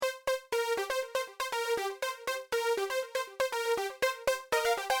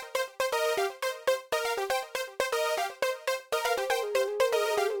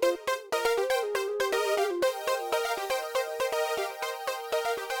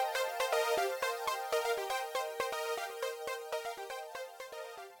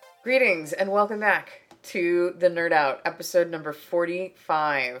Greetings and welcome back to the Nerd Out, episode number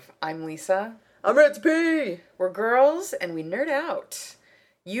 45. I'm Lisa. I'm Ritz P. We're girls and we nerd out.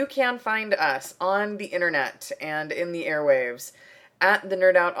 You can find us on the internet and in the airwaves at The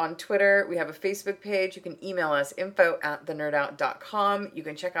Nerd Out on Twitter. We have a Facebook page. You can email us info@thenerdout.com. You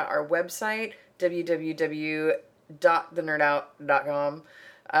can check out our website, www.thenerdout.com.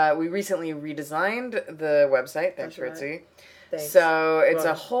 We recently redesigned the website. Thanks, Ritzy. Thanks. So it's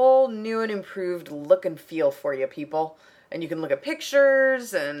a whole new and improved look and feel for you people. And you can look at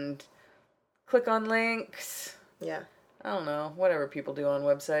pictures and click on links. Yeah. I don't know, whatever people do on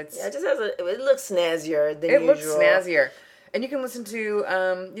websites. Yeah, it just it looks snazzier than usual. It looks snazzier. And you can listen to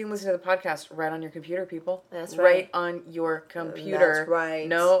the podcast right on your computer, people. That's right. Right on your computer. That's right.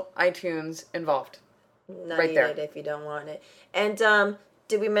 No iTunes involved. Not right needed there. if you don't want it. And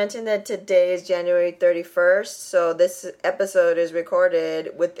did we mention that today is January 31st? So this episode is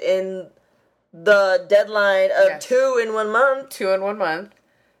recorded within the deadline of 2 in 1 month. 2 in 1 month.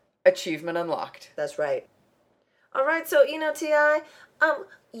 Achievement unlocked. That's right. All right, so T.I.,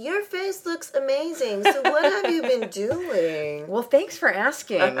 your face looks amazing. So what have you been doing? Well, thanks for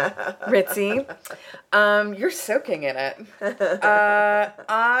asking, Ritzy. You're soaking in it.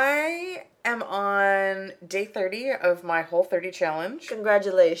 I am on day 30 of my Whole 30 challenge.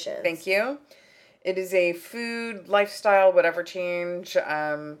 Congratulations. Thank you. It is a food, lifestyle, whatever change.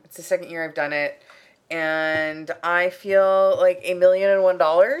 It's the second year I've done it. And I feel like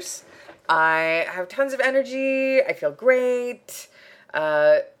 $1,000,001. I have tons of energy. I feel great.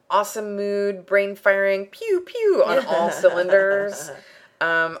 Awesome mood, brain firing, pew pew on all cylinders.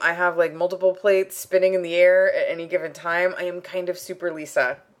 I have like multiple plates spinning in the air at any given time. I am kind of super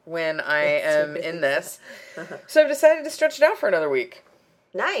Lisa when I am in this. So I've decided to stretch it out for another week.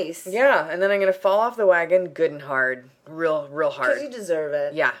 Nice. Yeah, and then I'm going to fall off the wagon good and hard. Real hard. Because you deserve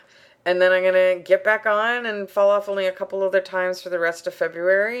it. Yeah. And then I'm going to get back on and fall off only a couple other times for the rest of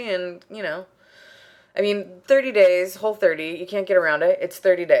February. And, 30 days, Whole 30, you can't get around it. It's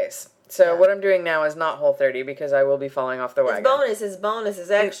 30 days. So what I'm doing now is not Whole 30 because I will be falling off the wagon. It's bonus,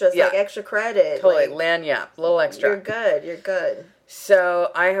 it's extra. It's like extra credit. Totally, lagniappe, a little extra. You're good. So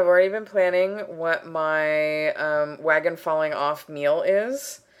I have already been planning what my wagon falling off meal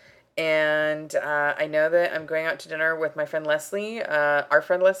is. And I know that I'm going out to dinner with my friend Leslie, our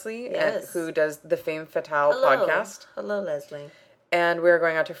friend Leslie, who does the Femme Fatale podcast. Hello, Leslie. And we're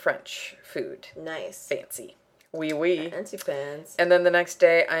going out to French food. Nice. Fancy. Oui. Fancy pants. And then the next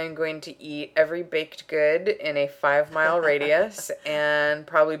day, I am going to eat every baked good in a 5-mile radius and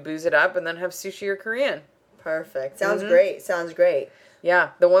probably booze it up and then have sushi or Korean. Perfect. Sounds great. Yeah.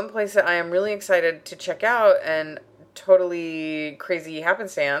 The one place that I am really excited to check out and totally crazy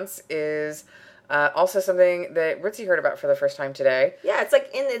happenstance is also something that Ritzy heard about for the first time today. Yeah, it's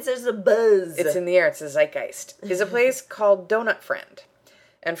like there's a buzz. It's in the air. It's a zeitgeist. Is a place called Donut Friend.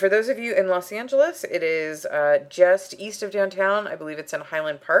 And for those of you in Los Angeles, it is just east of downtown. I believe it's in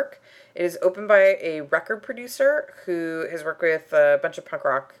Highland Park. It is opened by a record producer who has worked with a bunch of punk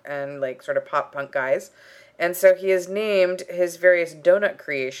rock and like sort of pop punk guys. And so he has named his various donut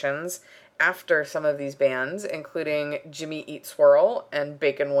creations after some of these bands, including Jimmy Eat Swirl and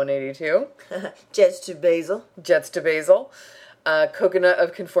Bacon 182. Jets to Basil. Coconut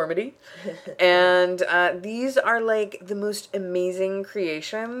of Conformity. And these are like the most amazing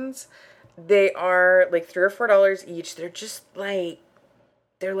creations. They are like $3 or $4 each. They're just like,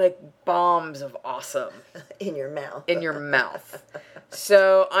 they're like bombs of awesome. In your mouth.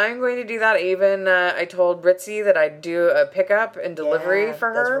 So I'm going to do that. I told Ritzy that I'd do a pickup and delivery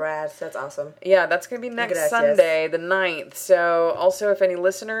for her. That's rad. That's awesome. Yeah, that's going to be next Sunday, the 9th. So also if any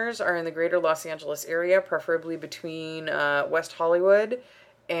listeners are in the greater Los Angeles area, preferably between West Hollywood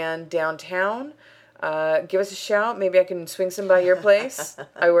and downtown, give us a shout. Maybe I can swing some by your place.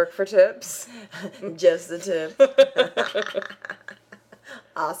 I work for tips. Just the tip.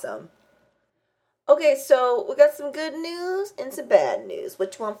 Awesome. Okay, so we got some good news and some bad news.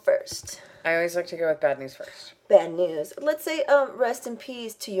 Which one first? I always like to go with bad news first. Bad news. Let's say rest in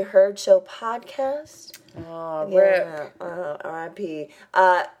peace to Your Heard Show podcast. Oh, rip. R.I.P.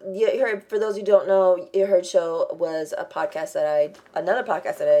 You heard, for those who don't know, Your Heard Show was another podcast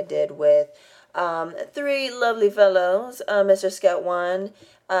that I did with 3 lovely fellows, Mr. Scout One,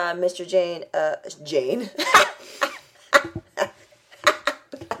 Mr. Jane,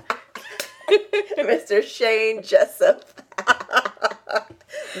 Mr. Shane Jessup,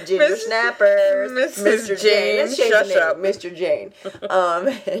 Ginger Snappers, Mr. Jane, Mr. Jane,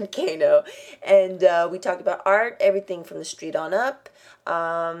 and Kano, and we talked about art, everything from the street on up,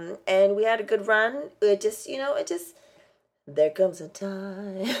 and we had a good run. It just There comes a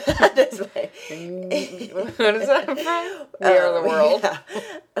time. That's right. What is that from? We Are the World.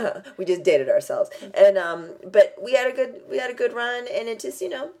 Yeah. We just dated ourselves, and but we had a good run, and it just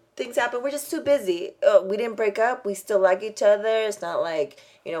things happen. We're just too busy. We didn't break up. We still like each other. It's not like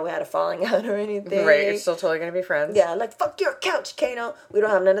we had a falling out or anything. Right, you're still totally gonna be friends. Yeah, like fuck your couch, Kano. We don't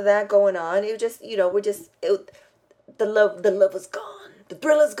have none of that going on. It was just the love was gone. The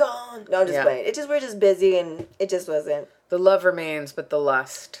thrill is gone. No, I'm just playing. We're just busy, and it just wasn't. The love remains, but the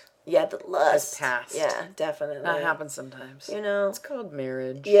lust. Yeah, the lust has passed. Yeah, definitely. That happens sometimes. It's called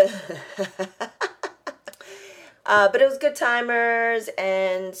marriage. Yeah. But it was good timers,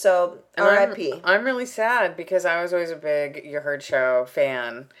 and so R.I.P. I'm really sad because I was always a big You Heard Show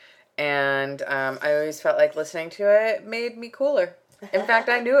fan, and I always felt like listening to it made me cooler. In fact,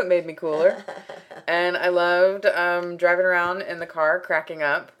 I knew it made me cooler, and I loved driving around in the car cracking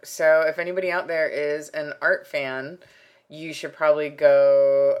up. So if anybody out there is an art fan, you should probably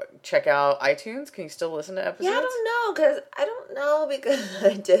go check out iTunes. Can you still listen to episodes? Yeah, I don't know because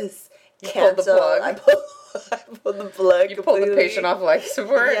I just pulled the plug. I pulled the plug. You pulled the patient off life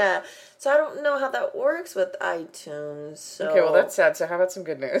support? Yeah. So I don't know how that works with iTunes. So. Okay, well that's sad. So how about some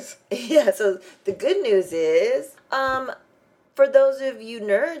good news? Yeah, so the good news is, for those of you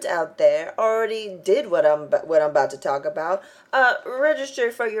nerds out there, already did what I'm about to talk about.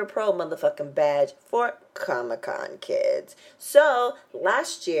 Register for your pro motherfucking badge for Comic-Con, kids. So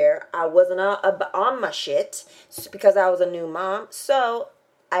last year I wasn't on my shit because I was a new mom. So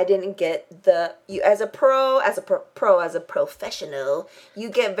I didn't get as a professional, you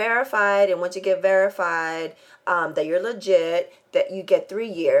get verified, and once you get verified, that you're legit, that you get 3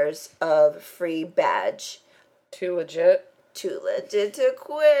 years of free badge. Too legit To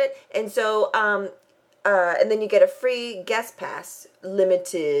quit. And so, and then you get a free guest pass,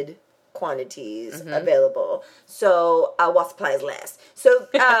 limited quantities available. So, while supplies last. So,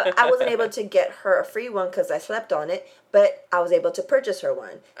 I wasn't able to get her a free one because I slept on it, but I was able to purchase her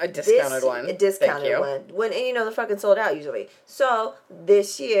one. A discounted one. A discounted one. And they're fucking sold out usually. So,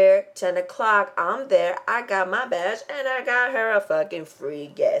 this year, 10 o'clock, I'm there. I got my badge, and I got her a fucking free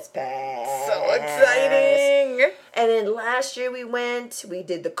guest pass. So exciting! And then last year we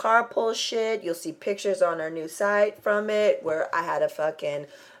did the carpool shit. You'll see pictures on our new site from it where I had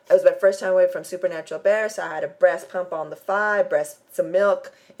it was my first time away from Supernatural Bear, so I had a breast pump on the 5, pump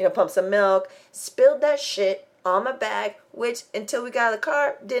some milk, spilled that shit on my bag, which until we got out of the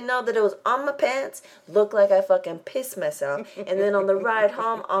car, didn't know that it was on my pants, looked like I fucking pissed myself. And then on the ride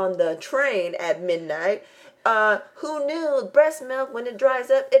home on the train at midnight, who knew breast milk, when it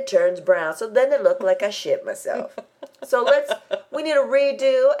dries up, it turns brown. So then it looked like I shit myself. So we need a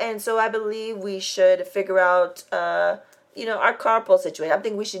redo, and so I believe we should figure out, our carpool situation. I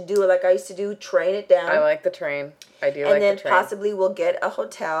think we should do it like I used to do, train it down. I like the train. I do like the train. And then possibly we'll get a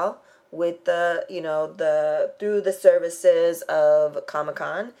hotel with through the services of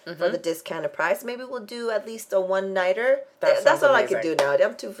Comic-Con for the discounted price. Maybe we'll do at least a one-nighter. That's all amazing. I could do now.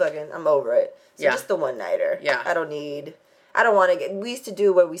 I'm over it. So just the one-nighter. Yeah. I don't want to we used to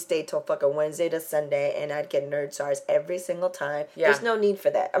do where we stayed till fucking Wednesday to Sunday, and I'd get nerd stars every single time. Yeah. There's no need for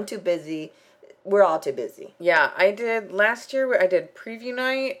that. I'm too busy. We're all too busy. Yeah, last year I did preview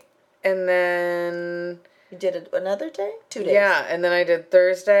night, and then... You did another day? 2 days. Yeah, and then I did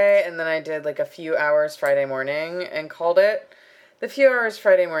Thursday, and then I did like a few hours Friday morning and called it. The few hours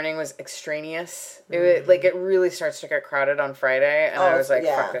Friday morning was extraneous. It really starts to get crowded on Friday, and I was like,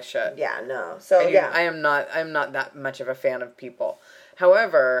 fuck this shit. Yeah, no. So, I'm not that much of a fan of people.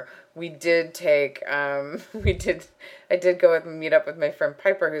 However, we did take, I did go meet up with my friend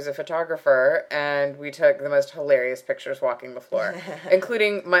Piper, who's a photographer, and we took the most hilarious pictures walking the floor,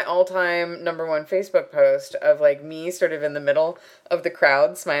 including my all-time #1 Facebook post of, me sort of in the middle of the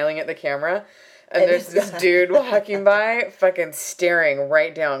crowd, smiling at the camera, and there's this dude walking by, fucking staring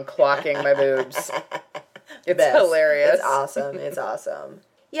right down, clocking my boobs. It's hilarious. It's awesome. It's awesome.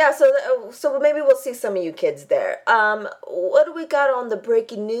 Yeah, so maybe we'll see some of you kids there. What do we got on the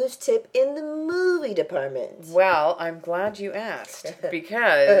breaking news tip in the movie department? Well, I'm glad you asked,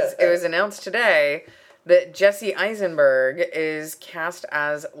 because it was announced today that Jesse Eisenberg is cast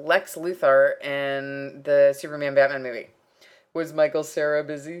as Lex Luthor in the Superman Batman movie. Was Michael Cera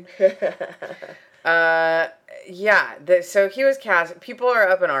busy? So he was cast. People are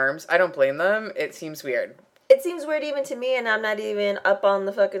up in arms. I don't blame them. It seems weird. It seems weird even to me, and I'm not even up on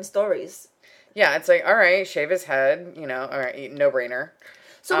the fucking stories. Yeah, it's like, all right, shave his head, all right, no brainer.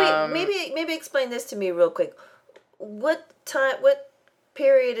 So wait, maybe explain this to me real quick. What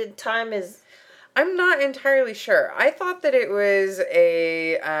period of time is... I'm not entirely sure. I thought that it was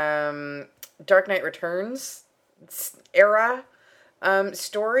a Dark Knight Returns era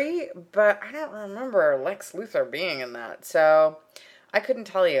story, but I don't remember Lex Luthor being in that, so I couldn't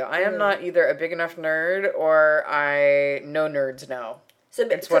tell you. I am not either a big enough nerd or I know nerds know. So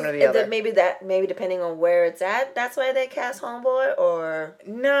it's one or the other. Maybe depending on where it's at, that's why they cast Homeboy, or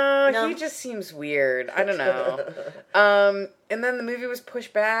no, he just seems weird. I don't know. And then the movie was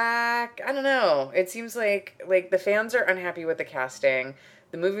pushed back. I don't know. It seems like the fans are unhappy with the casting.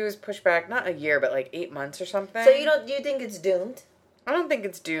 The movie was pushed back not a year, but like 8 months or something. So you think it's doomed? I don't think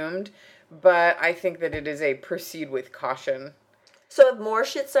it's doomed, but I think that it is a proceed with caution. So if more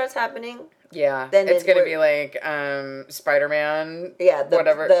shit starts happening, yeah, then it's going to be like Spider-Man,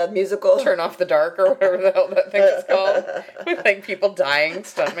 whatever, the musical, Turn Off the Dark or whatever the hell that thing is called, with like people dying,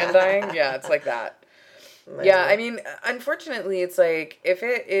 stuntmen dying. Yeah, it's like that. Man. Yeah, I mean, unfortunately, it's like if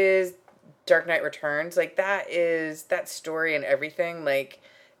it is Dark Knight Returns, like that story and everything, like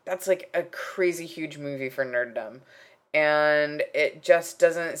that's like a crazy huge movie for nerddom. And it just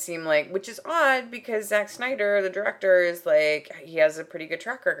doesn't seem like, which is odd because Zack Snyder, the director, is like, he has a pretty good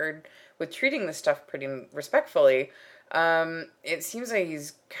track record with treating this stuff pretty respectfully. It seems like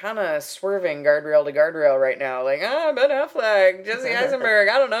he's kind of swerving guardrail to guardrail right now. Like, Ben Affleck, Jesse Eisenberg,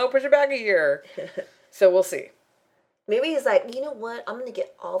 I don't know, push it back a year. So we'll see. Maybe he's like, you know what? I'm going to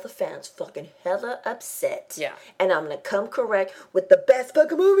get all the fans fucking hella upset. Yeah. And I'm going to come correct with the best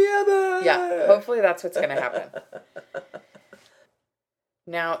fucking movie ever. Yeah. Hopefully that's what's going to happen.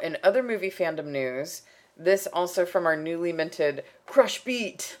 Now, in other movie fandom news, this also from our newly minted Crush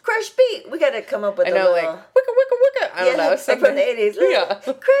Beat. Crush Beat. We got to come up with I know, like, wicka, wicka, wicka. I don't know. Something from the 80s. Yeah.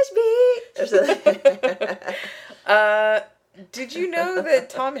 Crush Beat. Or something. Did you know that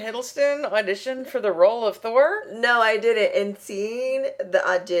Tom Hiddleston auditioned for the role of Thor? No, I didn't. And seeing the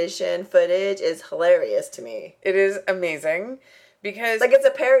audition footage is hilarious to me. It is amazing because... like it's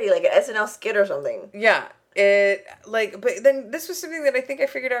a parody, like an SNL skit or something. Yeah. But then this was something that I think I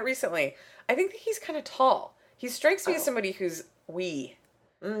figured out recently. I think that he's kind of tall. He strikes me as somebody who's wee.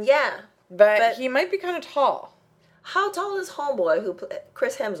 Yeah. But he might be kind of tall. How tall is Homeboy,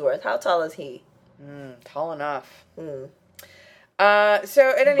 Chris Hemsworth? How tall is he? Tall enough.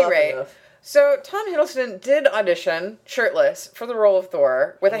 So at any rate, so Tom Hiddleston did audition shirtless for the role of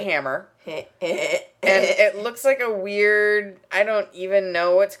Thor with a hammer. And it looks like a weird, I don't even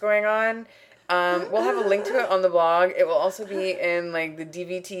know what's going on. We'll have a link to it on the blog. It will also be in like the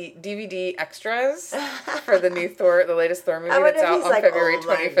DVD extras for the new Thor, the latest Thor movie that's out on February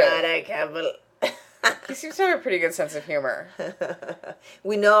 25th. My God, I can't believe. He seems to have a pretty good sense of humor.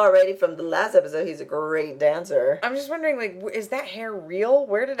 We know already from the last episode he's a great dancer. I'm just wondering, like, is that hair real?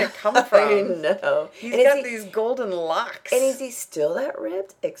 Where did it come from? I know. He's got these golden locks. And is he still that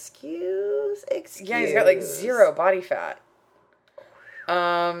ripped? Excuse. Yeah, he's got like 0 body fat.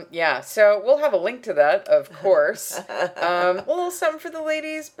 Yeah, so we'll have a link to that, of course. A little something for the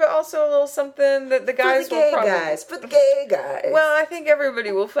ladies, but also a little something that the guys will probably... For the gay guys. Well, I think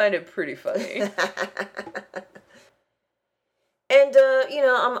everybody will find it pretty funny. And,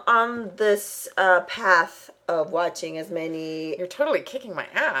 I'm on this path of watching as many... You're totally kicking my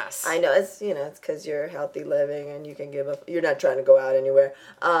ass. I know, it's because you're healthy living and you can you're not trying to go out anywhere.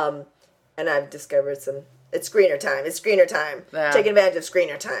 And I've discovered some... It's screener time. Yeah. Taking advantage of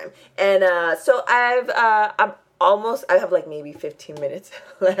screener time. And so I have like maybe 15 minutes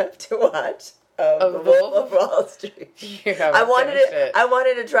left to watch of The Wolf of Wall Street. I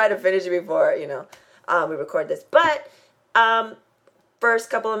wanted to try to finish it before, we record this. But first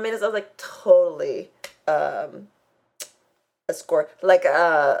couple of minutes I was like totally a score like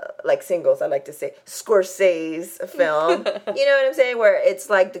Singles, I like to say Scorsese film. You know what I'm saying, where it's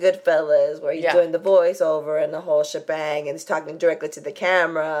like The Goodfellas, where he's doing the voiceover and the whole shebang and he's talking directly to the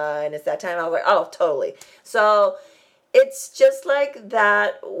camera, and it's that time I was like, oh, totally. So it's just like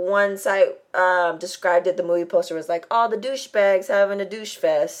that. Once I described it, the movie poster was like, all the douchebags having a douche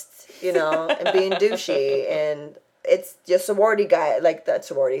fest, and being douchey, and it's just sorority guy, like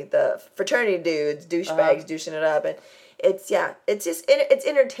the fraternity dudes, douchebags douching it up, and it's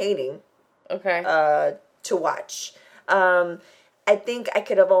entertaining. Okay. To watch. I think I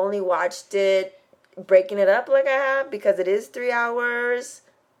could have only watched it breaking it up like I have because it is 3 hours,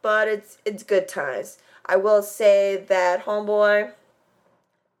 but it's good times. I will say that Homeboy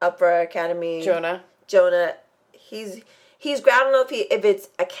up for Academy. Jonah. He's I don't know if it's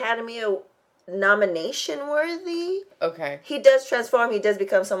Academy nomination worthy. Okay. He does transform. He does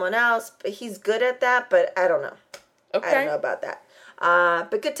become someone else, but he's good at that. But I don't know. Okay. I don't know about that.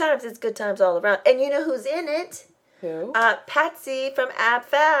 But good times. It's good times all around. And you know who's in it? Who? Patsy from Ab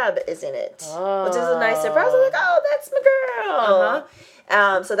Fab is in it, which is a nice surprise. I was like, oh, that's my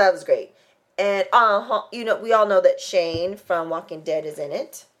girl. So that was great. And we all know that Shane from Walking Dead is in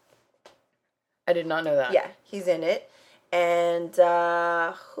it. I did not know that. Yeah, he's in it. And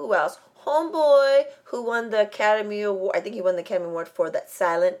who else? Homeboy, who won the Academy Award. I think he won the Academy Award for that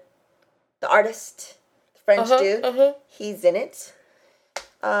Silent, the artist, the French dude. He's in it.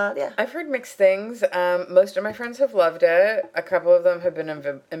 Yeah. I've heard mixed things. Most of my friends have loved it. A couple of them have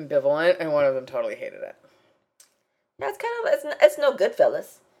been ambivalent, and one of them totally hated it. Yeah, it's no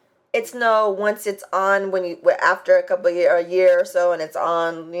Goodfellas. It's no, once it's on, after a year or so, and it's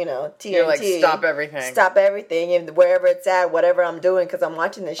on, TNT. You're like, stop everything. Stop everything, and wherever it's at, whatever I'm doing, because I'm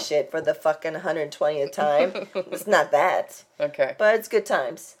watching this shit for the fucking 120th time. It's not that. Okay. But it's good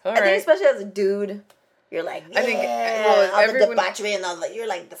times. All I think right. especially as a dude, you're like, yeah, I think, all the debauchery and all that. You're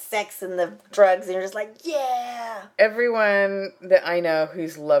like the sex and the drugs, and you're just like, yeah. Everyone that I know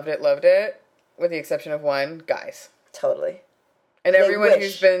who's loved it, with the exception of one, guys. Totally. And everyone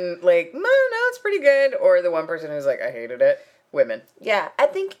who's been like, no, it's pretty good, or the one person who's like, I hated it, women. Yeah, I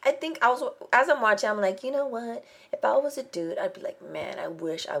think I was, as I'm watching, I'm like, you know what? If I was a dude, I'd be like, man, I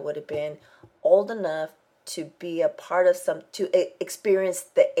wish I would have been old enough to be a part of to experience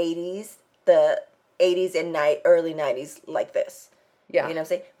the 80s and early 90s like this. Yeah. You know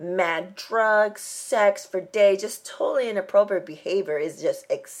what I'm saying? Mad drugs, sex for days, just totally inappropriate behavior is just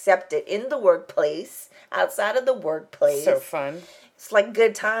accepted in the workplace, outside of the workplace. So fun. It's like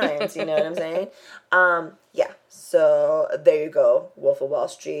good times, you know what I'm saying? Yeah, so there you go, Wolf of Wall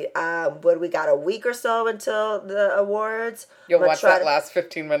Street. What do we got, a week or so until the awards? You'll watch that last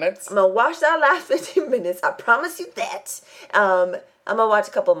 15 minutes? I'm going to watch that last 15 minutes. I promise you that. I'm going to watch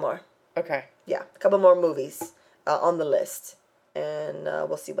a couple more. Okay. Yeah, a couple more movies on the list. And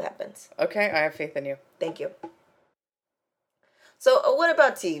we'll see what happens. Okay, I have faith in you. Thank you. So, what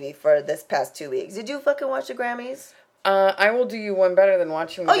about TV for this past 2 weeks? Did you fucking watch the Grammys? I will do you one better than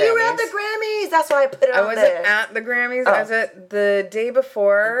watching the Grammys. Oh, you were at the Grammys! That's why I put it on there. I wasn't at the Grammys. I was at the day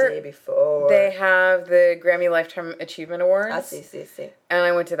before. The day before. They have the Grammy Lifetime Achievement Awards. I see. And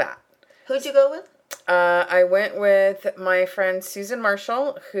I went to that. Who'd you go with? I went with my friend Susan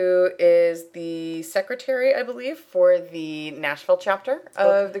Marshall, who is the secretary, I believe, for the Nashville chapter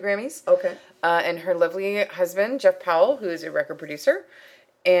of the Grammys. Okay. And her lovely husband, Jeff Powell, who is a record producer,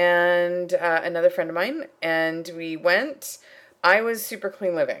 and another friend of mine. And we went. I was super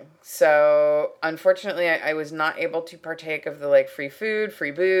clean living. So, unfortunately, I was not able to partake of the, free food,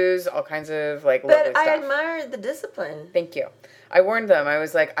 free booze, all kinds of, lovely stuff. But I admire the discipline. Thank you. I warned them. I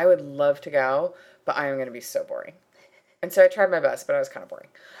was like, I would love to go, but I am going to be so boring. And so I tried my best, but I was kind of boring.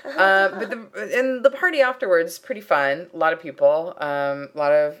 But the party afterwards, pretty fun. A lot of people, a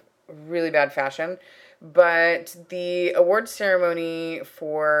lot of really bad fashion. But the award ceremony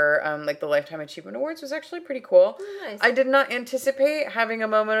for the Lifetime Achievement Awards was actually pretty cool. Oh, nice. I did not anticipate having a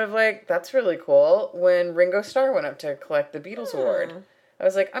moment of that's really cool when Ringo Starr went up to collect the Beatles Award. I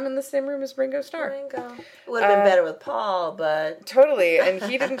was like, I'm in the same room as Ringo Starr. Ringo. It would have been better with Paul, but... Totally, and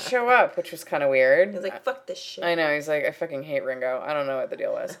he didn't show up, which was kind of weird. He was like, fuck this shit. I know, he's like, I fucking hate Ringo. I don't know what the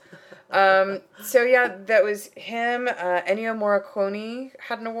deal was. So yeah, that was him. Ennio Morricone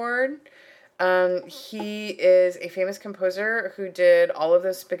had an award. He is a famous composer who did all of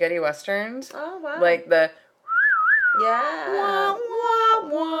those spaghetti westerns. Oh, wow. Like the... Yeah. Wah, wah,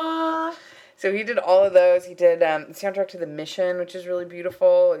 wah. So he did all of those. He did the soundtrack to The Mission, which is really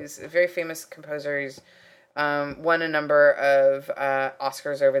beautiful. He's a very famous composer. He's won a number of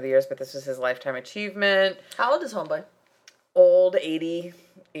Oscars over the years, but this was his lifetime achievement. How old is Homeboy? Old, 80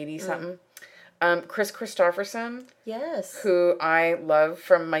 something. Chris Christopherson. Yes. Who I love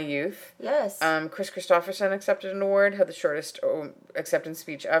from my youth. Yes. Chris Christopherson accepted an award, had the shortest acceptance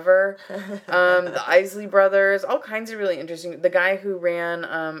speech ever. The Isley Brothers, all kinds of really interesting. The guy who ran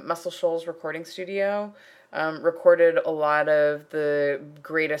Muscle Shoals Recording Studio recorded a lot of the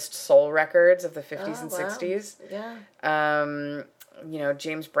greatest soul records of the 50s and 60s. Yeah.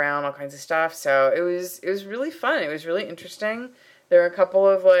 James Brown, all kinds of stuff. So it was really fun. It was really interesting. There were a couple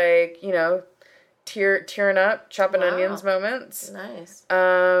of tearing up, chopping onions moments. Nice.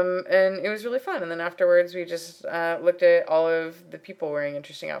 And it was really fun. And then afterwards, we just looked at all of the people wearing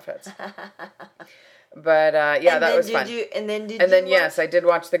interesting outfits. But that was fun. Yes, I did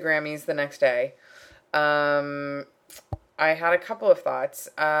watch the Grammys the next day. I had a couple of thoughts.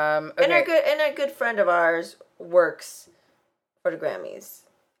 Okay. And a good friend of ours works for the Grammys.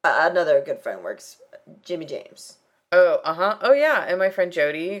 Another good friend works, Jimmy James. Oh, Oh, yeah. And my friend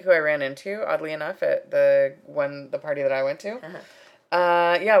Jody, who I ran into, oddly enough, at the party that I went to.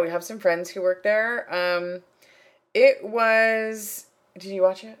 We have some friends who work there. It was... Did you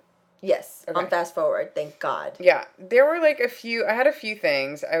watch it? Yes, Okay. on Fast Forward, thank God. Yeah, there were like I had a few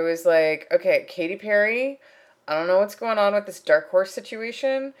things. I was like, okay, Katy Perry, I don't know what's going on with this Dark Horse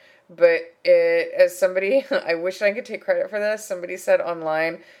situation, but as somebody, I wish I could take credit for this. Somebody said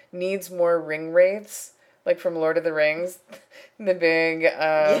online, needs more ring wraiths, like from Lord of the Rings, the big,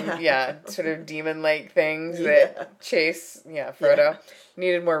 sort of demon-like things that chase, Frodo.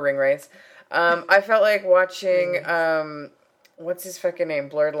 Needed more ring wraiths. I felt like watching, what's his fucking name?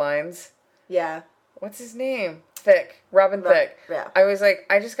 Blurred Lines. Yeah. What's his name? Thicke. Robin Thicke. Yeah. I was like,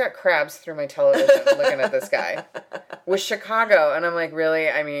 I just got crabs through my television looking at this guy. With Chicago. And I'm like, really?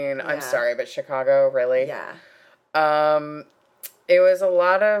 I mean, I'm sorry, but Chicago, really? Yeah. It was a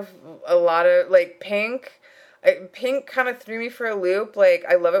lot of, like, Pink. Pink kind of threw me for a loop. Like,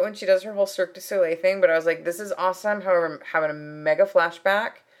 I love it when she does her whole Cirque du Soleil thing, but I was like, this is awesome. However, having a mega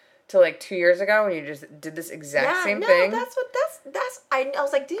flashback to like 2 years ago when you just did this exact same thing. I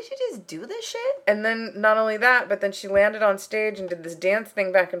was like, did she just do this shit? And then not only that, but then she landed on stage and did this dance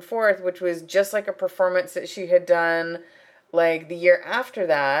thing back and forth, which was just like a performance that she had done like the year after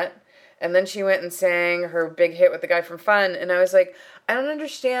that. And then she went and sang her big hit with the guy from Fun. And I was like, I don't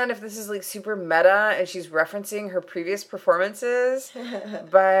understand if this is like super meta and she's referencing her previous performances,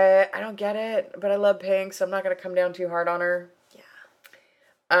 but I don't get it. But I love Pink, so I'm not going to come down too hard on her.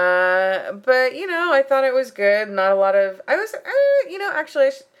 But, you know, I thought it was good. Not a lot of, actually,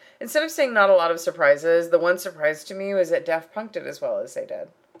 instead of saying not a lot of surprises, the one surprise to me was that Daft Punk did as well as they did.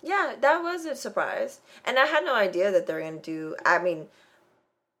 Yeah, that was a surprise. And I had no idea that they were going to do, I mean,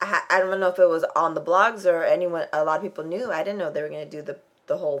 I don't know if it was on the blogs or a lot of people knew. I didn't know they were going to do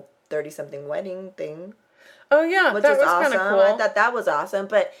the whole 30-something wedding thing. Oh, yeah, which that was awesome. kind of cool. I thought that was awesome.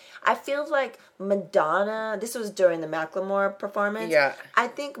 But I feel like Madonna, this was during the Macklemore performance. Yeah. I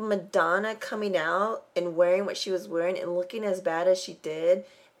think Madonna coming out and wearing what she was wearing and looking as bad as she did,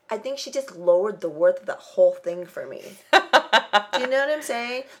 I think she just lowered the worth of the whole thing for me. Do you know what I'm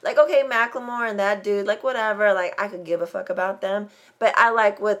saying? Like, okay, Macklemore and that dude, like, whatever. Like, I could give a fuck about them. But I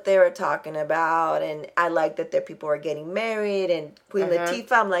like what they were talking about. And I like that their people are getting married. And Queen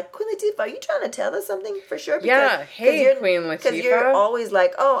Latifah, I'm like, Queen Latifah, are you trying to tell us something for sure? Because, Queen Latifah. Because you're always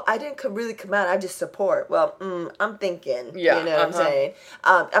like, oh, I didn't really come out. I just support. Well, I'm thinking. You know what I'm saying?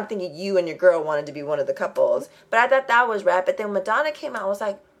 I'm thinking you and your girl wanted to be one of the couples. But I thought that was rap. But then Madonna came out, I was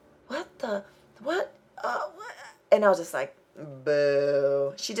like, what? And I was just like,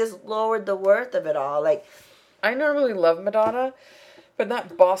 boo. She just lowered the worth of it all. Like, I normally love Madonna, but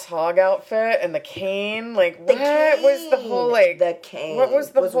that Boss Hog outfit and the cane, like, what was the whole, like, the cane? What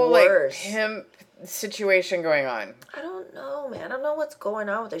was the whole, worse. like, pimp situation going on? I don't know, man. I don't know what's going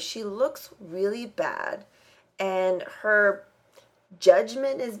on with her. She looks really bad, and her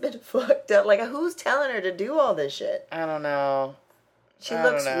judgment has been fucked up. Like, who's telling her to do all this shit? I don't know. She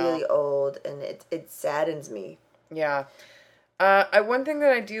looks really old, and it saddens me. Yeah. One thing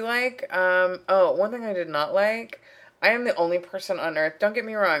that I do like, one thing I did not like, I am the only person on earth, don't get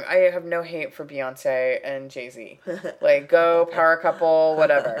me wrong, I have no hate for Beyonce and Jay-Z. Like, go, power couple,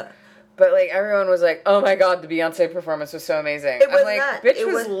 whatever. But, like, everyone was like, oh my god, the Beyonce performance was so amazing. I'm like, not. Bitch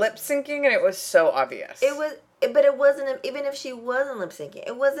was lip-syncing and it was so obvious. But it wasn't, even if she wasn't lip syncing,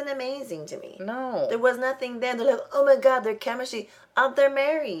 it wasn't amazing to me. No. There was nothing there. They're like, oh my god, their chemistry. They're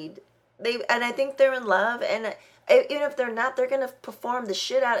married. And I think they're in love. And even if they're not, they're going to perform the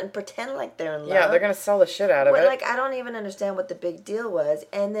shit out and pretend like they're in love. Yeah, they're going to sell the shit out of it. Like, I don't even understand what the big deal was.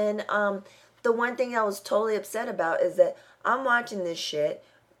 And then the one thing I was totally upset about is that I'm watching this shit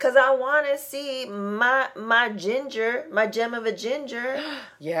because I want to see my ginger, my gem of a ginger,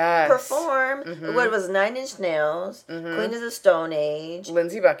 perform. Mm-hmm. What was 9 Inch Nails, Queen of the Stone Age,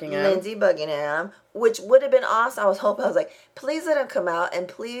 Lindsey Buckingham, which would have been awesome. I was like, please let him come out and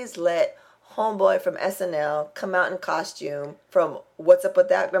please let homeboy from SNL come out in costume from What's Up With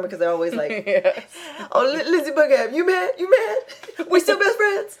That. Remember, because they're always like, oh, Lindsey Buckingham, you mad? We still best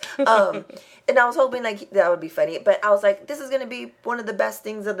friends. And I was hoping like that would be funny, but I was like, this is gonna be one of the best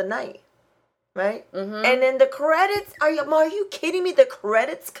things of the night, right? Mm-hmm. And then the credits. Are you kidding me? The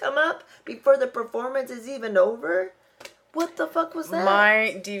credits come up before the performance is even over. What the fuck was that?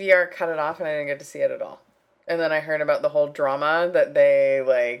 My DVR cut it off, and I didn't get to see it at all. And then I heard about the whole drama that they,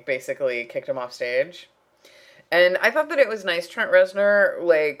 like, basically kicked him off stage. And I thought that it was nice. Trent Reznor,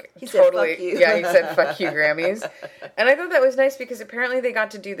 like, he totally... said, fuck you. Yeah, he said, fuck you, Grammys. And I thought that was nice because apparently they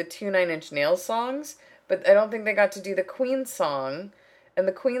got to do the 2 9 Inch Nails songs, but I don't think they got to do the Queen song. And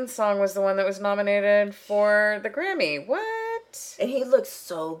the Queen song was the one that was nominated for the Grammy. What? And he looked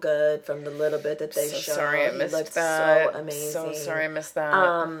so good from the little bit that they showed. Sorry I missed that. So amazing. So sorry I missed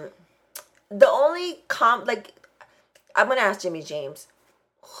that. The only I'm going to ask Jimmy James,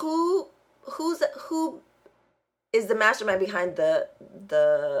 who is the mastermind behind the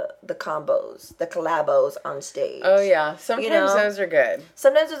combos, the collabos on stage. Oh yeah, sometimes those are good.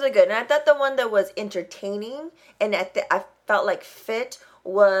 Sometimes those are good, and I thought the one that was entertaining and I felt like fit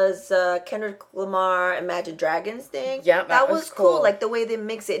was Kendrick Lamar Imagine Dragons thing. Yeah, that was cool. Like the way they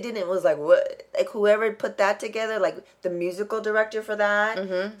mix it, it was like what, like whoever put that together, like the musical director for that,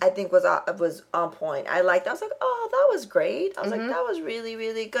 I think was on point. I liked. I was like, oh, that was great. I was like, that was really,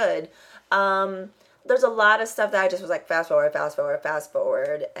 really good. There's a lot of stuff that I just was like, fast forward,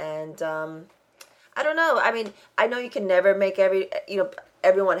 and I don't know. I mean, I know you can never make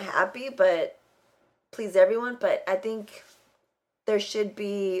everyone happy, but please everyone. But I think there should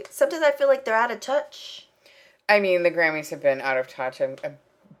be. Sometimes I feel like they're out of touch. I mean, the Grammys have been out of touch and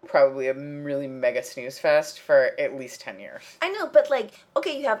probably a really mega snooze fest for at least 10 years. I know, but like,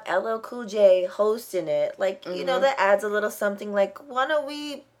 okay, you have LL Cool J hosting it. Like, that adds a little something. Like, why don't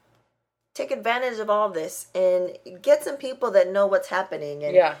we take advantage of all this and get some people that know what's happening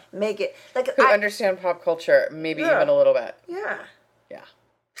and make it like who understand pop culture, maybe even a little bit. Yeah. Yeah.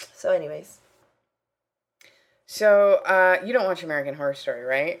 So, anyways. So, you don't watch American Horror Story,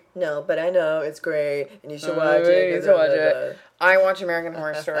 right? No, but I know it's great and you should watch it. You should watch it. I watch American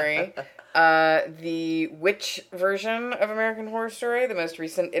Horror Story. The witch version of American Horror Story, the most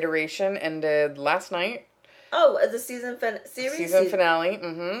recent iteration, ended last night. Oh, as a season series? Season finale,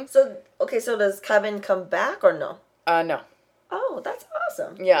 mm-hmm. So does Kevin come back or no? No. Oh, that's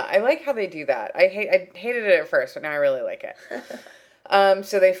awesome. Yeah, I like how they do that. I hated it at first, but now I really like it.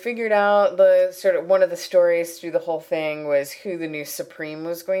 So they figured out one of the stories through the whole thing was who the new Supreme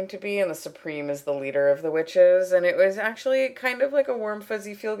was going to be, and the Supreme is the leader of the witches, and it was actually kind of like a warm,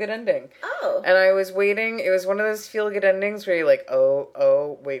 fuzzy, feel-good ending. Oh. And I was waiting. It was one of those feel-good endings where you're like,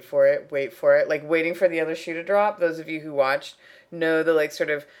 oh, wait for it, like waiting for the other shoe to drop. Those of you who watched know the like sort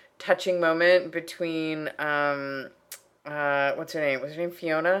of touching moment between what's her name? Was her name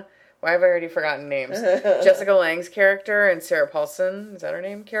Fiona? Why have I already forgotten names? Jessica Lange's character and Sarah Paulson, is that her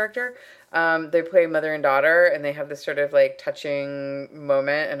name, character? They play mother and daughter, and they have this sort of, like, touching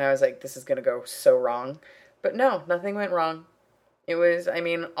moment, and I was like, this is going to go so wrong. But no, nothing went wrong. It was, I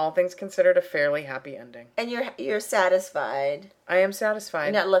mean, all things considered, a fairly happy ending. And you're satisfied. I am satisfied.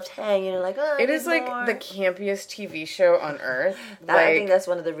 You're not left hanging. You're like, oh, it is like the campiest TV show on earth. I think that's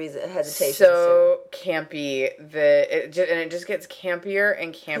one of the hesitations. So campy that it just gets campier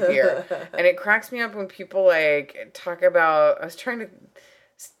and campier, and it cracks me up when people like talk about. I was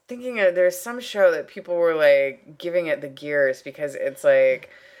thinking there's some show that people were like giving it the gears because it's like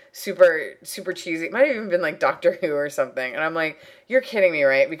super, super cheesy. It might have even been like Doctor Who or something. And I'm like, you're kidding me,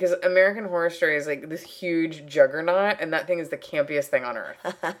 right? Because American Horror Story is like this huge juggernaut, and that thing is the campiest thing on earth.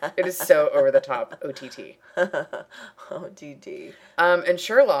 It is so over the top. OTT. OTT. And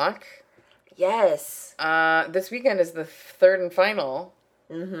Sherlock. Yes. This weekend is the third and final.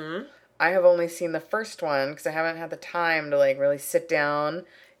 Mm-hmm. I have only seen the first one because I haven't had the time to like really sit down,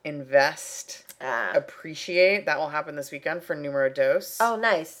 invest, appreciate. That will happen this weekend for Numero Dos. Oh,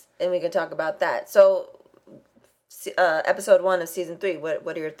 nice. And we can talk about that. So, episode 1 of season 3.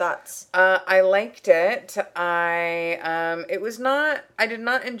 What are your thoughts? I liked it. I did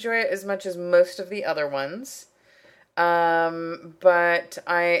not enjoy it as much as most of the other ones. But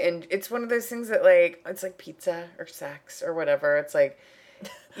it's one of those things that like, it's like pizza or sex or whatever. It's like,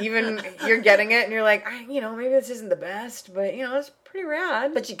 even you're getting it and you're like, maybe this isn't the best, but it's pretty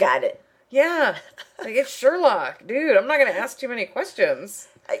rad. But you got it. Yeah. Like, it's Sherlock. Dude, I'm not going to ask too many questions.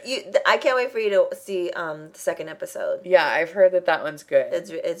 I can't wait for you to see the second episode. Yeah, I've heard that one's good.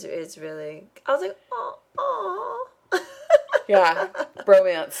 It's really... I was like, oh. Yeah,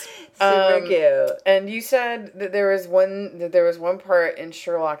 bromance. Super cute. And you said that there was one part in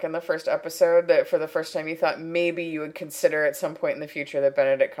Sherlock in the first episode that for the first time you thought maybe you would consider at some point in the future that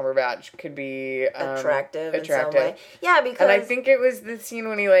Benedict Cumberbatch could be attractive in some way. Yeah, because... And I think it was the scene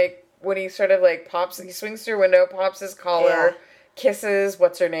when he sort of like he swings through a window, pops his collar, kisses,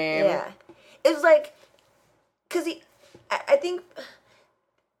 what's her name? Yeah. It was like, because I think,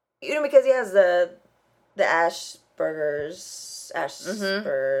 because he has the Asperger's, yeah,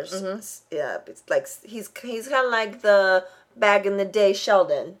 it's like, he's kind of like the back in the day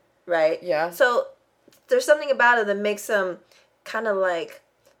Sheldon, right? Yeah. So, there's something about it that makes him kind of like,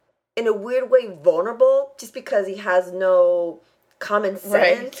 in a weird way, vulnerable, just because he has no common sense,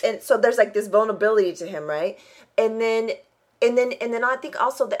 right. And so there's like this vulnerability to him, right? And then I think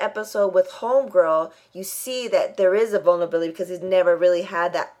also the episode with Homegirl, you see that there is a vulnerability because he's never really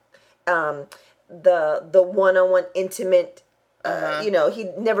had that the one-on-one intimate You know, he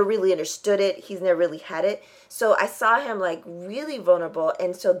never really understood it. He's never really had it. So I saw him like really vulnerable.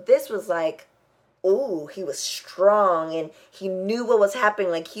 And so this was like, ooh, he was strong and he knew what was happening.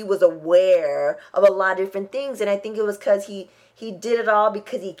 Like he was aware of a lot of different things. And I think it was because he did it all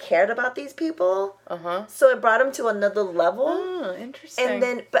because he cared about these people. So it brought him to another level. Oh, interesting. And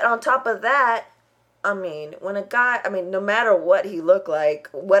then, but on top of that, I mean, when a guy, I mean, no matter what he looked like,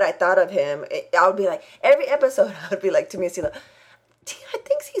 what I thought of him, I would be like, every episode, I would be like to Missy, I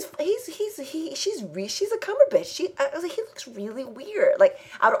think she's a Cumberbatch. I was like, he looks really weird. Like,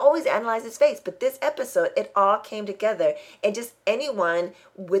 I would always analyze his face, but this episode, it all came together. And just anyone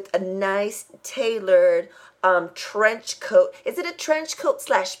with a nice, tailored trench coat. Is it a trench coat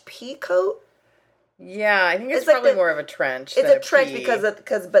 / pea coat? Yeah, I think it's probably more of a trench. It's a trench because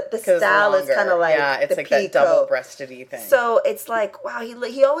the style is kind of like it's the like that double-breasted-y thing. So it's like, wow,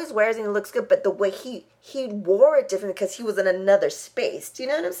 he always wears it and he looks good, but the way he wore it different because he was in another space. Do you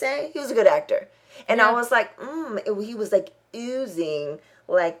know what I'm saying? He was a good actor, and I was like, he was like oozing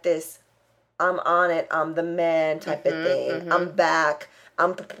like this. I'm on it. I'm the man type of thing. I'm back.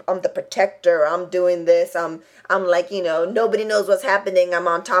 I'm the protector. I'm doing this. I'm like, you know, nobody knows what's happening. I'm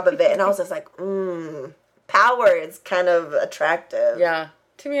on top of it. And I was just like, power is kind of attractive. Yeah.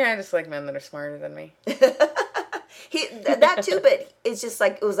 To me, I just like men that are smarter than me. That too, but it's just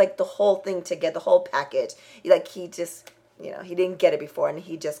like, it was like the whole thing together, the whole package. Like he just, you know, he didn't get it before and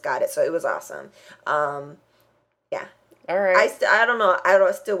he just got it. So it was awesome. Yeah. All right. I don't know.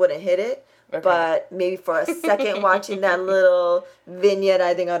 I still wouldn't hit it. Okay. But maybe for a second watching that little vignette,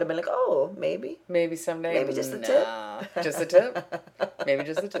 I think I would have been like, oh, maybe. Maybe someday. Maybe just a tip. Just a tip. Maybe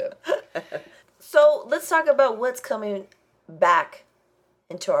just a tip. So let's talk about what's coming back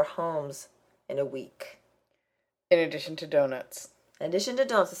into our homes in a week. In addition to donuts. In addition to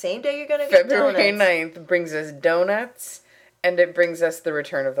donuts. The same day you're going to get donuts. February 9th brings us donuts, and it brings us the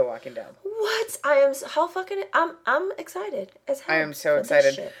return of The Walking Dead. What? I'm excited as hell. I am so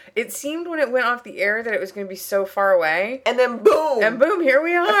excited. It seemed when it went off the air that it was going to be so far away. And then boom. And boom, here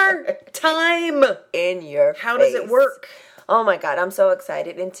we are. Time. In your How face. does it work? Oh my God, I'm so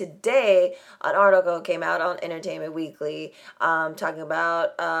excited. And today, an article came out on Entertainment Weekly talking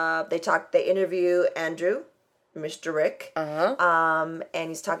about, they interview Andrew, Mr. Rick. And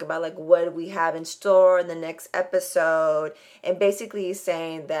he's talking about like what we have in store in the next episode. And basically he's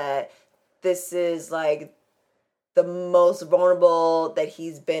saying that this is like the most vulnerable that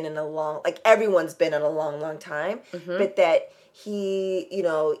he's been in everyone's been in a long, long time. But that he, you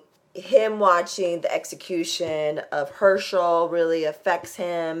know, him watching the execution of Herschel really affects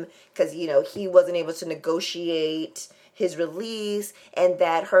him because, you know, he wasn't able to negotiate his release, and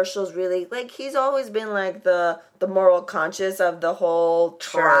that Herschel's really like, he's always been like the moral conscience of the whole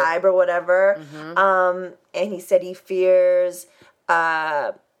tribe or whatever. And he said he fears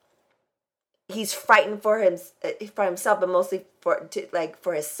he's frightened for himself, but mostly for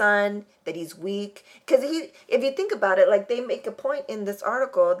his son, that he's weak. Because if you think about it, like they make a point in this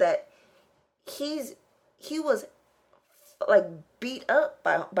article that he was like beat up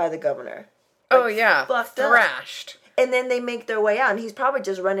by the governor. Like, thrashed. And then they make their way out, and he's probably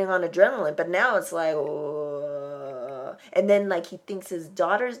just running on adrenaline. But now it's like, and then like he thinks his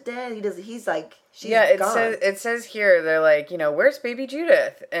daughter's dead. He's like, she's gone. It says here they're like, you know, where's baby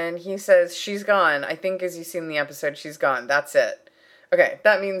Judith? And he says she's gone. I think as you see in the episode, she's gone. That's it. Okay,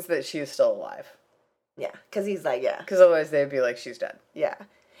 that means that she is still alive. Yeah, because he's like, yeah. Because otherwise they'd be like, she's dead. Yeah.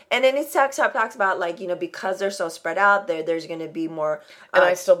 And then he talks about like, you know, because they're so spread out, there's going to be more. And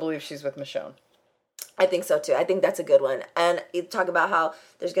I still believe she's with Michonne. I think so too. I think that's a good one. And you talk about how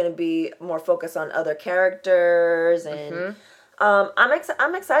there's going to be more focus on other characters, and I'm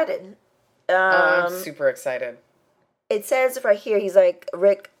excited. I'm super excited. It says right here, he's like,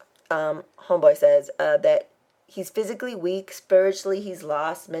 Rick, homeboy says that he's physically weak, spiritually he's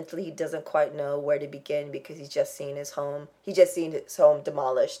lost, mentally he doesn't quite know where to begin because he's just seen his home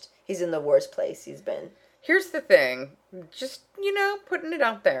demolished. He's in the worst place he's been. Here's the thing, just, you know, putting it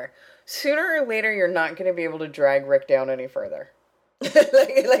out there. Sooner or later, you're not going to be able to drag Rick down any further.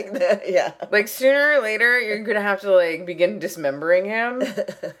 like that, yeah. Like, sooner or later, you're going to have to, like, begin dismembering him.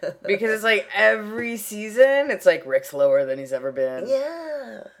 Because it's like, every season, it's like, Rick's lower than he's ever been.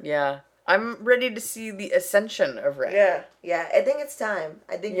 Yeah. Yeah. I'm ready to see the ascension of Rick. Yeah. I think it's time.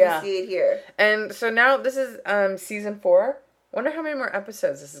 I think you see it here. And so now, this is season 4. I wonder how many more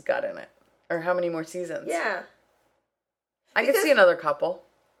episodes this has got in it. Or how many more seasons. Yeah. I could see another couple.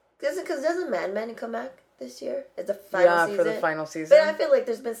 Doesn't Mad Men come back this year? It's the final season? Yeah, for the final season. But I feel like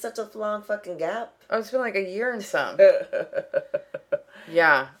there's been such a long fucking gap. Oh, it's been like a year and some.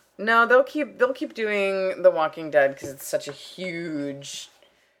 Yeah. No, they'll keep doing The Walking Dead because it's such a huge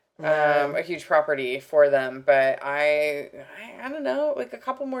property for them. But I don't know, like a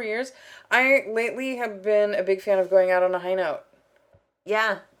couple more years. I lately have been a big fan of going out on a high note.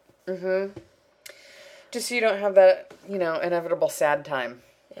 Yeah. Mm-hmm. Just so you don't have that, inevitable sad time.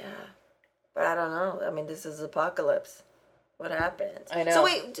 Yeah. But I don't know. I mean, this is apocalypse. What happens? I know. So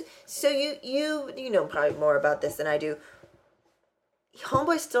wait, so you know probably more about this than I do.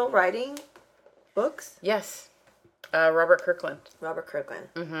 Homeboy's still writing books? Yes. Robert Kirkland. Robert Kirkland.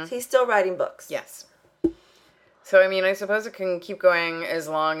 Mm-hmm. He's still writing books. Yes. So, I mean, I suppose it can keep going as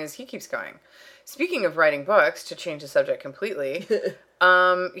long as he keeps going. Speaking of writing books, to change the subject completely,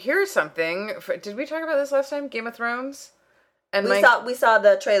 here's something. Did we talk about this last time? Game of Thrones? And we saw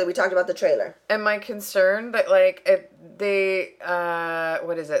the trailer. We talked about the trailer. And my concern that, like,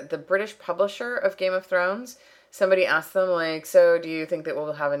 what is it? The British publisher of Game of Thrones, somebody asked them, like, so do you think that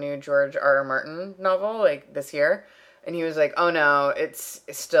we'll have a new George R.R. Martin novel, like, this year? And he was like, oh no, it's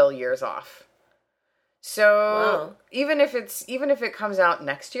still years off. So wow. even if it comes out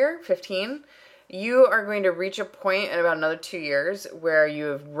next year, 15, you are going to reach a point in about another 2 years where you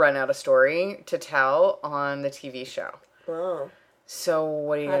have run out of story to tell on the TV show. Wow. So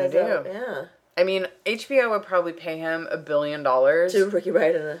what are you going to do? Yeah. I mean, HBO would probably pay him $1 billion to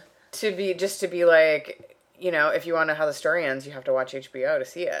write in a... to be like, if you want to know how the story ends, you have to watch HBO to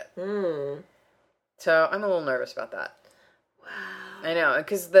see it. So I'm a little nervous about that. Wow. I know,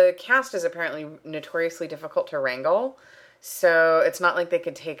 because the cast is apparently notoriously difficult to wrangle. So it's not like they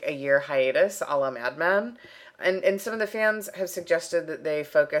could take a year hiatus a la Mad Men. And some of the fans have suggested that they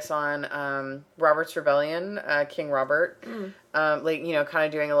focus on Robert's Rebellion, King Robert. Kind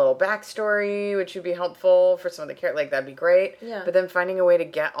of doing a little backstory, which would be helpful for some of the characters. Like, that'd be great. Yeah. But then finding a way to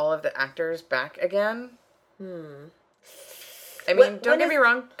get all of the actors back again. I mean, don't get me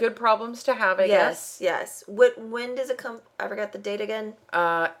wrong, good problems to have, I guess. Yes. When does it come? I forgot the date again.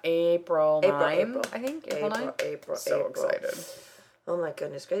 April 9, I think. April 9. April. So excited. Oh my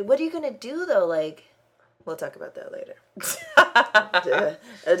goodness, great. What are you going to do, though? Like, we'll talk about that later.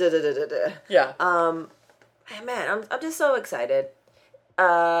 Yeah. Man, I'm just so excited.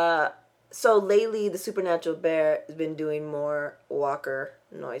 So lately, the Supernatural Bear has been doing more Walker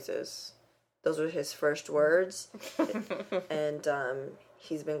noises. Those were his first words. And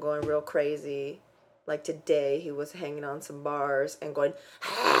he's been going real crazy. Like today, he was hanging on some bars and going,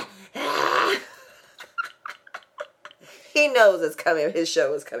 He knows it's coming. His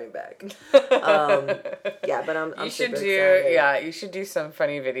show is coming back. Yeah, but I'm super excited. Yeah, you should do some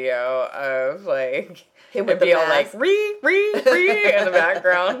funny video of, like, him with be all like, ree in the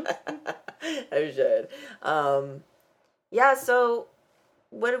background. I should. Yeah, so...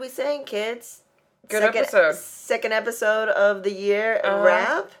 What are we saying, kids? Good episode. Second episode of the year.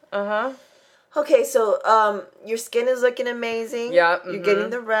 Wrap. Okay, so your skin is looking amazing. Yeah. You're getting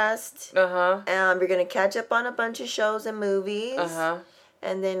the rest. Uh-huh. You're gonna catch up on a bunch of shows and movies. Uh-huh.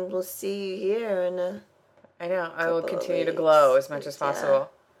 And then we'll see you here in a I know. I will continue to glow as much as possible.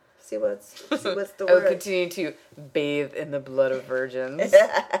 Yeah. See what's the word. I will continue to bathe in the blood of virgins.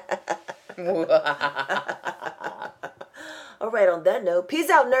 All right, on that note,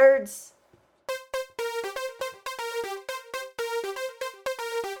 peace out, nerds.